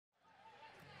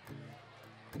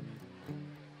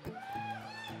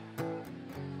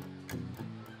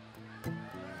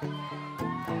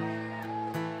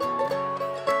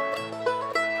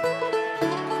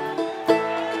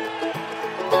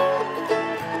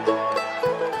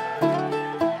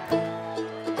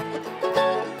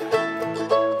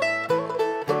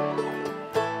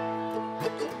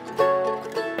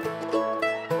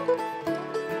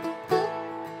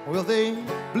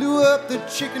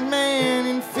chicken man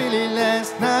in Philly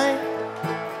last night.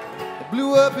 They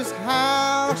blew up his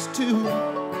house too.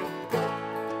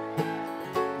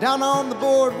 Down on the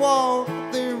boardwalk,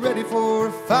 they're ready for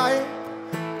a fight.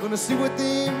 Gonna see what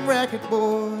them racket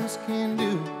boys can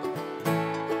do.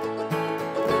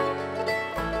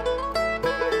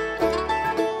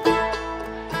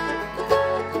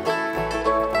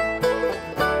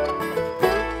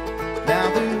 Now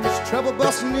there's trouble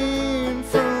busting in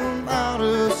from out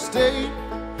of state,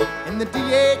 and the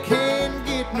DA can't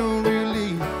get no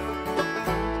relief.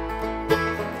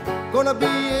 Gonna be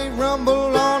a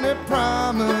rumble on a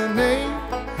promenade,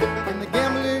 and the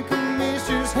gambling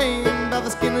commissioner's hanging by the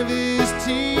skin of his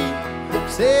teeth.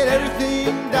 Said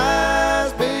everything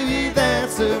dies, baby,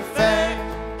 that's a fact.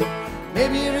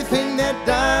 Maybe everything that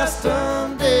dies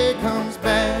someday comes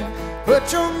back.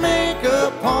 Put your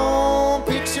makeup on,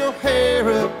 fix your hair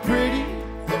up pretty.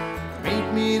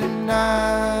 Meet me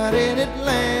tonight in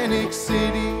Atlantic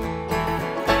City.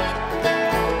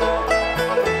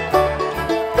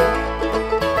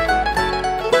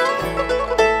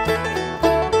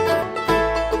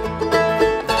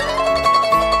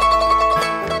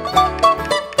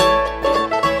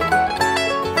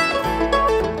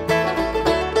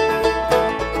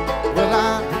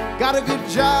 Got a good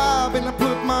job and I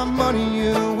put my money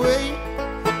away,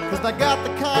 'cause I got the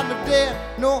kind of debt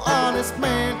no honest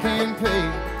man can pay.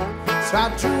 So I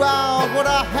drew out what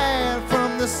I had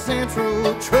from the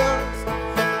Central Trust,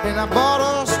 and I bought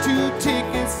us 2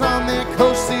 tickets on that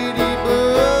Coast City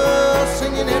bus,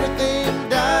 singing everything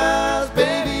dies,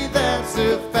 baby, that's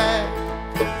a fact.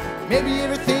 Maybe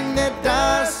everything that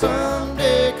dies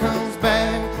someday comes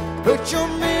back. Put your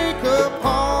makeup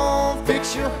on,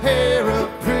 fix your hair up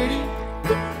pretty.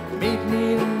 Meet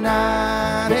me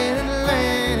tonight in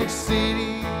Atlantic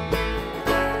City.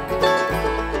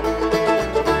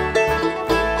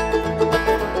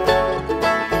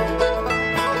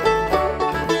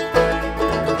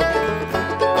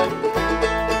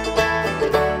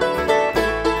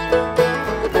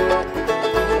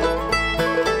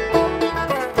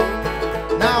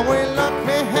 Now when luck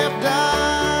may have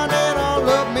died and our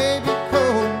love may be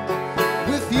cold,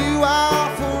 with you I'll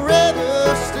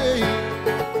forever stay.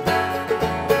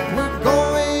 We're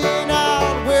going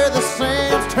out where the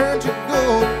sands turn to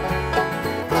gold.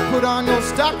 Put on your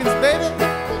stockings, baby,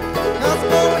 'cause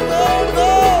gold, gold,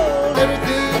 gold.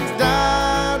 Everything's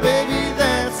died, baby,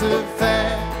 that's a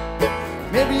fact.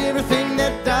 Maybe everything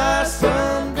that dies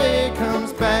someday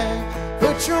comes back.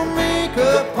 Put your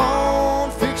makeup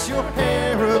on, fix your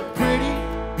hair up pretty.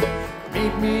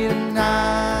 Meet me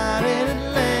tonight in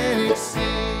Atlantic City.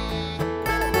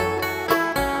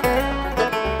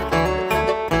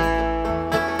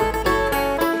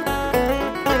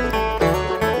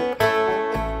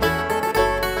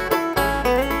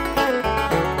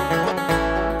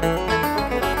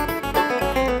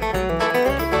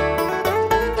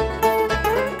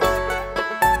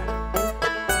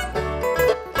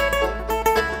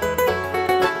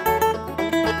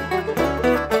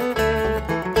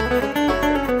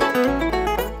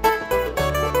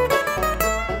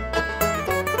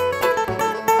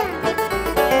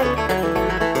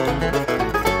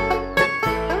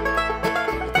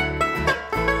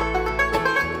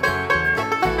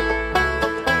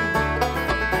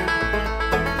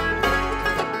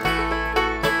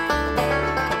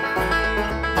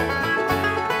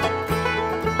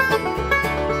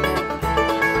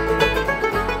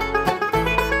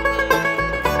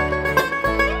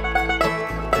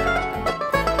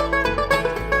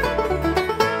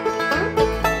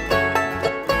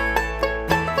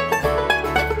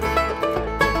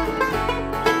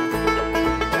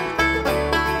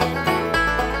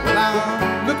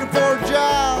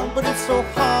 So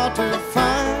hard to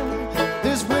find.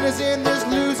 There's winners and there's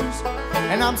losers,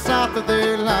 and I'm south of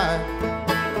their line.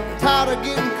 Tired of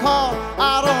getting caught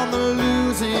out on the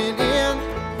losing end.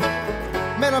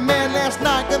 Met a man last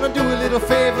night, gonna do a little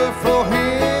favor for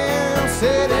him.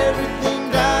 Said everything